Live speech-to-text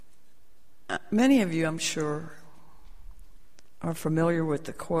Many of you, I'm sure, are familiar with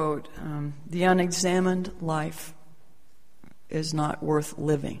the quote, the unexamined life is not worth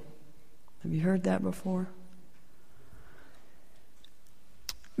living. Have you heard that before?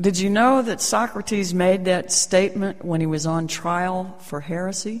 Did you know that Socrates made that statement when he was on trial for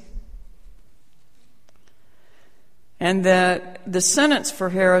heresy? And that the sentence for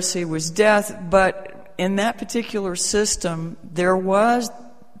heresy was death, but in that particular system, there was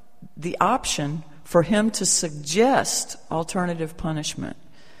the option for him to suggest alternative punishment.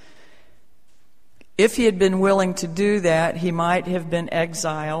 If he had been willing to do that, he might have been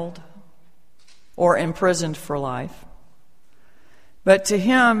exiled or imprisoned for life. But to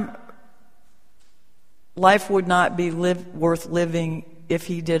him, life would not be worth living if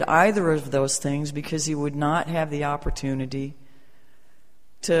he did either of those things, because he would not have the opportunity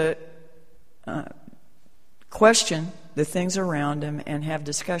to question the things around him and have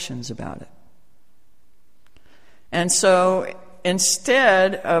discussions about it. And so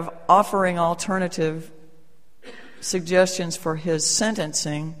instead of offering alternative suggestions for his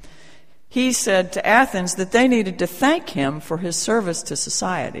sentencing, he said to Athens that they needed to thank him for his service to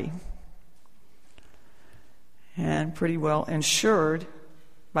society, and pretty well ensured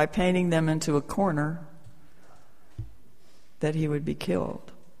by painting them into a corner that he would be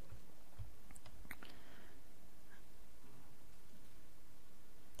killed.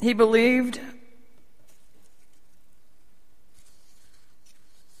 He believed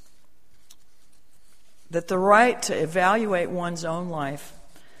that the right to evaluate one's own life,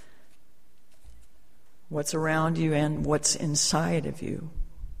 what's around you and what's inside of you,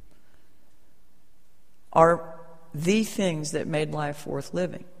 are the things that made life worth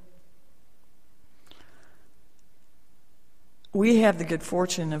living. We have the good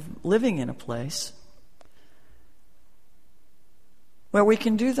fortune of living in a place where we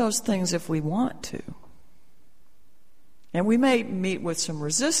can do those things if we want to. And we may meet with some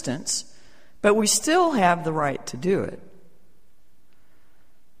resistance, but we still have the right to do it.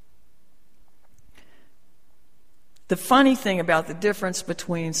 The funny thing about the difference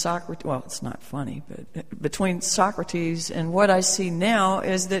between Socrates, well, it's not funny, but between Socrates and what I see now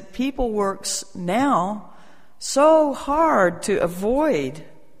is that people work now so hard to avoid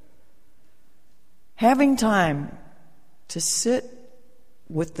having time to sit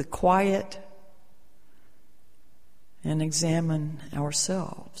with the quiet and examine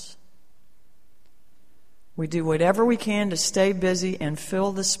ourselves. We do whatever we can to stay busy and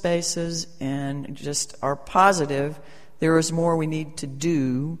fill the spaces and just are positive there is more we need to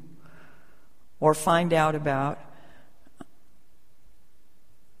do or find out about.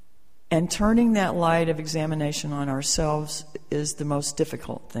 And turning that light of examination on ourselves is the most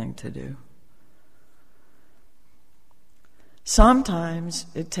difficult thing to do. Sometimes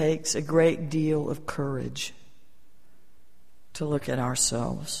it takes a great deal of courage to look at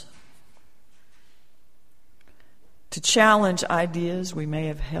ourselves, to challenge ideas we may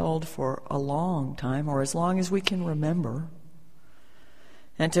have held for a long time or as long as we can remember,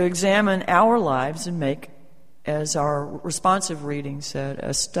 and to examine our lives and make, as our responsive reading said,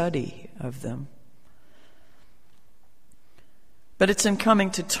 a study of them. But it's in coming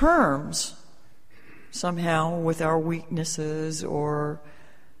to terms somehow with our weaknesses or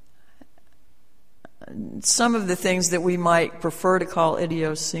some of the things that we might prefer to call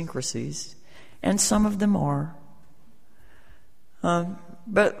idiosyncrasies, and some of them are.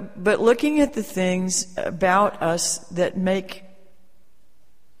 But looking at the things about us that make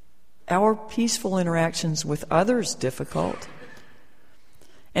our peaceful interactions with others difficult,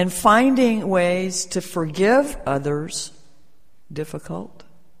 and finding ways to forgive others difficult,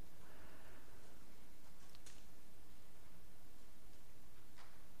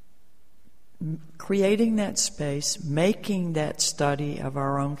 creating that space, making that study of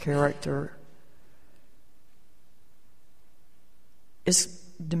our own character is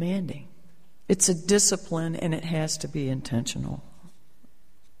demanding. It's a discipline, and it has to be intentional.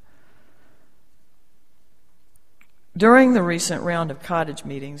 During the recent round of cottage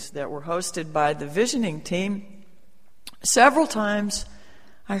meetings that were hosted by the visioning team, several times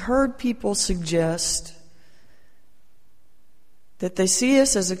I heard people suggest that they see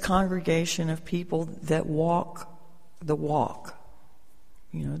us as a congregation of people that walk the walk,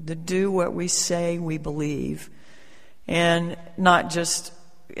 that do what we say we believe, and not just,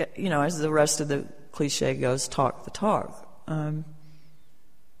 as the rest of the cliche goes, talk the talk.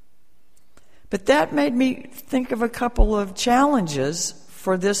 But that made me think of a couple of challenges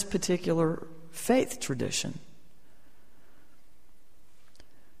for this particular faith tradition.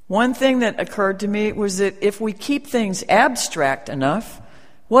 One thing that occurred to me was that if we keep things abstract enough,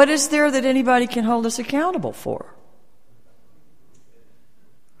 What is there that anybody can hold us accountable for?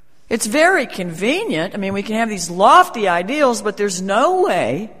 It's very convenient. I mean, we can have these lofty ideals, but there's no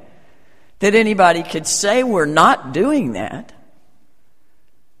way that anybody could say we're not doing that.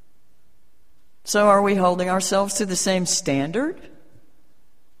 So are we holding ourselves to the same standard?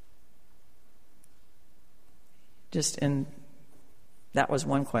 That was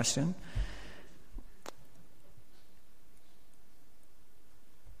one question.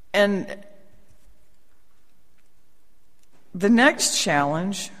 And the next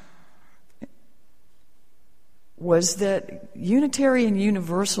challenge was that Unitarian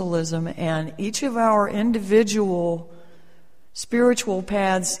Universalism and each of our individual spiritual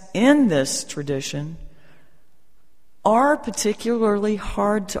paths in this tradition are particularly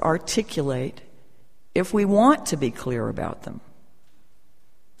hard to articulate if we want to be clear about them.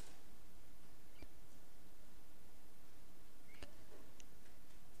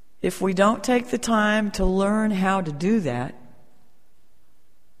 If we don't take the time to learn how to do that,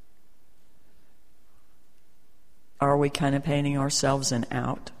 are we kind of painting ourselves an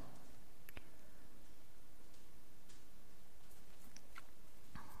out?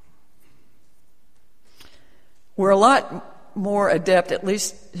 We're a lot more adept, at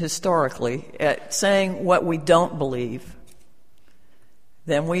least historically, at saying what we don't believe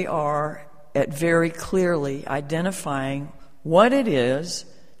than we are at very clearly identifying what it is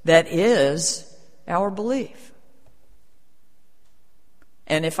that is our belief.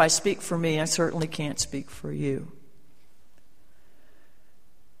 And if I speak for me, I certainly can't speak for you.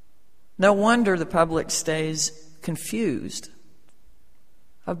 No wonder the public stays confused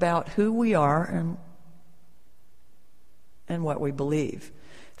about who we are and what we believe.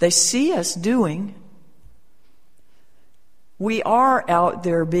 They see us doing. We are out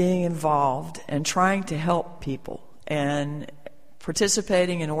there being involved and trying to help people and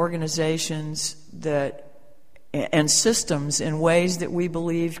participating in organizations and systems in ways that we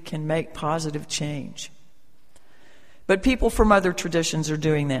believe can make positive change. But people from other traditions are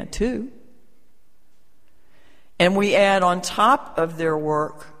doing that too. And we add on top of their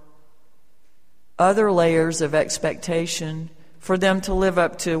work other layers of expectation for them to live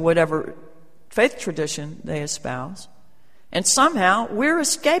up to whatever faith tradition they espouse. And somehow we're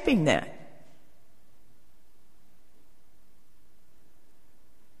escaping that.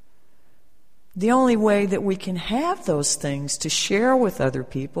 The only way that we can have those things to share with other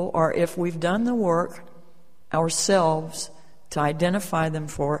people are if we've done the work ourselves to identify them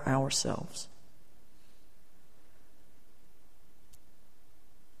for ourselves.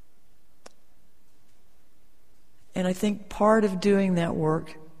 And I think part of doing that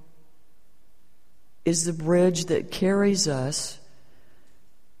work is the bridge that carries us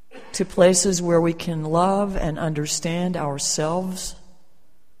to places where we can love and understand ourselves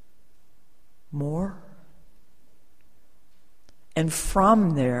more. And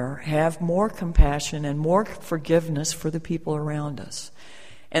from there, have more compassion and more forgiveness for the people around us.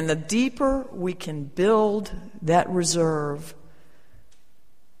 And the deeper we can build that reserve,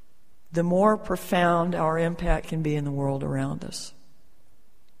 the more profound our impact can be in the world around us.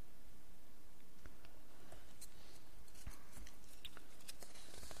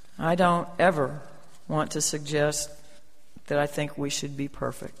 I don't ever want to suggest that I think we should be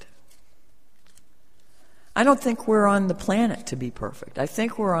perfect. I don't think we're on the planet to be perfect. I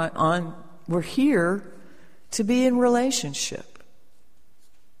think we're here to be in relationship.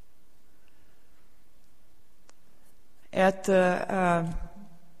 At the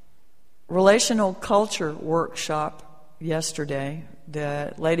Relational Culture workshop yesterday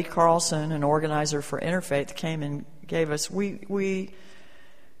that Lady Carlson, an organizer for Interfaith, came and gave us, we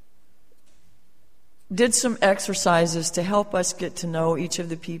did some exercises to help us get to know each of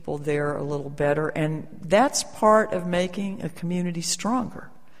the people there a little better. And that's part of making a community stronger,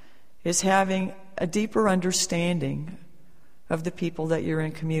 is having a deeper understanding of the people that you're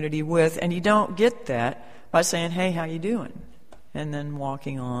in community with. And you don't get that by saying, "Hey, how you doing?" and then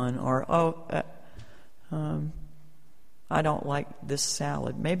walking on, or I don't like this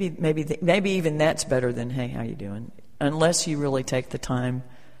salad. Maybe even that's better than, "Hey, how you doing?" Unless you really take the time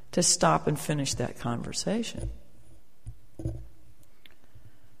to stop and finish that conversation.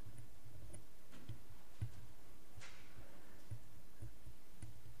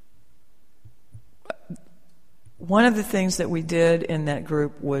 One of the things that we did in that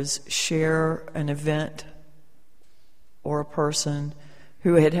group was share an event or a person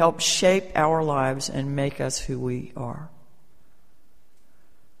who had helped shape our lives and make us who we are.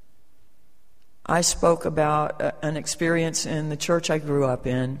 I spoke about an experience in the church I grew up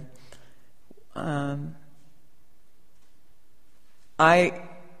in. I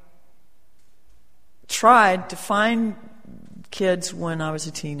tried to find kids when I was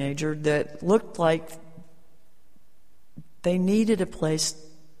a teenager that looked like they needed a place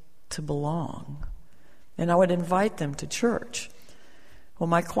to belong. And I would invite them to church. Well,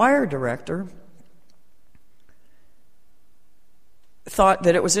 my choir director thought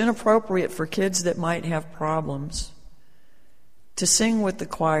that it was inappropriate for kids that might have problems to sing with the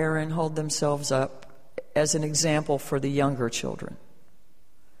choir and hold themselves up as an example for the younger children.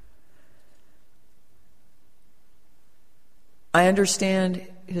 I understand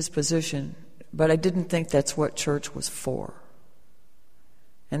his position, but I didn't think that's what church was for.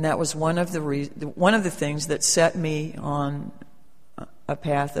 And that was one of the things that set me on a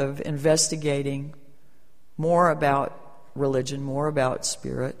path of investigating more about religion, more about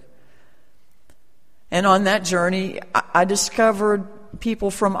spirit. And on that journey, I discovered people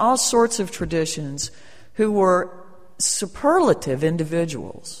from all sorts of traditions who were superlative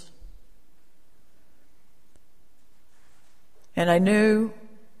individuals. And I knew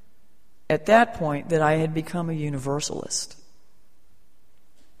at that point that I had become a universalist,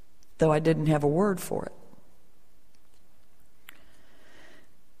 though I didn't have a word for it.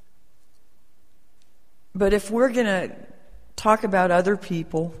 But if we're going to talk about other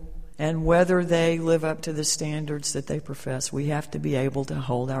people and whether they live up to the standards that they profess, we have to be able to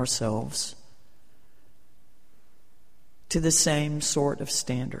hold ourselves to the same sort of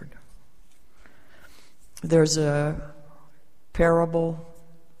standard. There's a parable,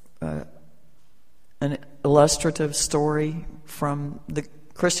 an illustrative story from the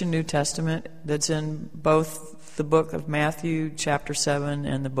Christian New Testament that's in both the book of Matthew chapter 7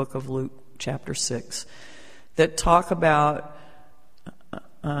 and the book of Luke chapter 6 that talk about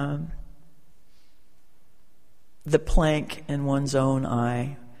the plank in one's own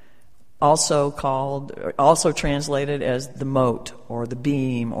eye, also translated as the mote or the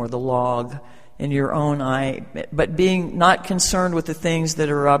beam or the log in your own eye, but being not concerned with the things that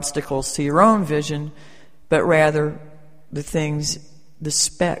are obstacles to your own vision, but rather the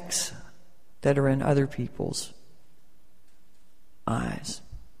specks that are in other people's eyes.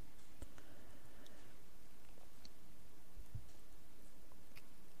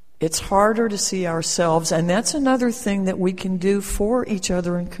 It's harder to see ourselves, and that's another thing that we can do for each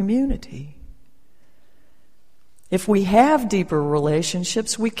other in community. If we have deeper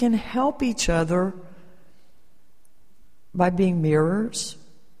relationships, we can help each other by being mirrors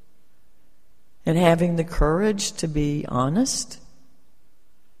and having the courage to be honest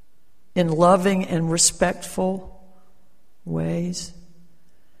in loving and respectful ways.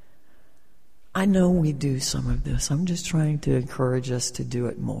 I know we do some of this. I'm just trying to encourage us to do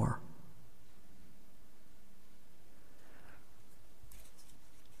it more.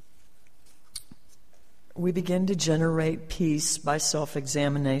 We begin to generate peace by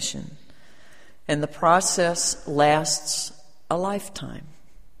self-examination, and the process lasts a lifetime.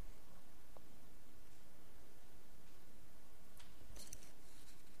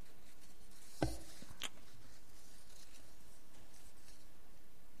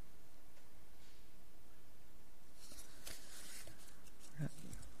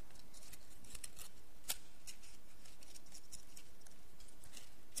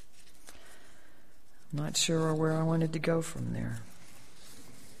 Not sure where I wanted to go from there.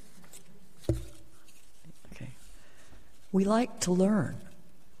 Okay. We like to learn.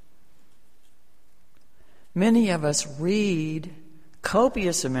 Many of us read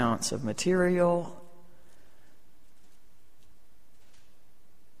copious amounts of material.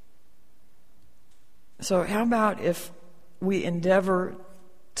 So how about if we endeavor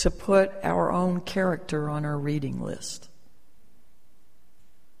to put our own character on our reading list?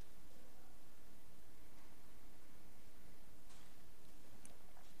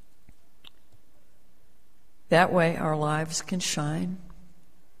 That way our lives can shine,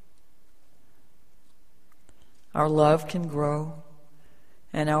 our love can grow,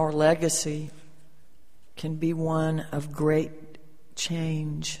 and our legacy can be one of great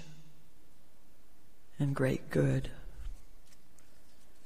change and great good.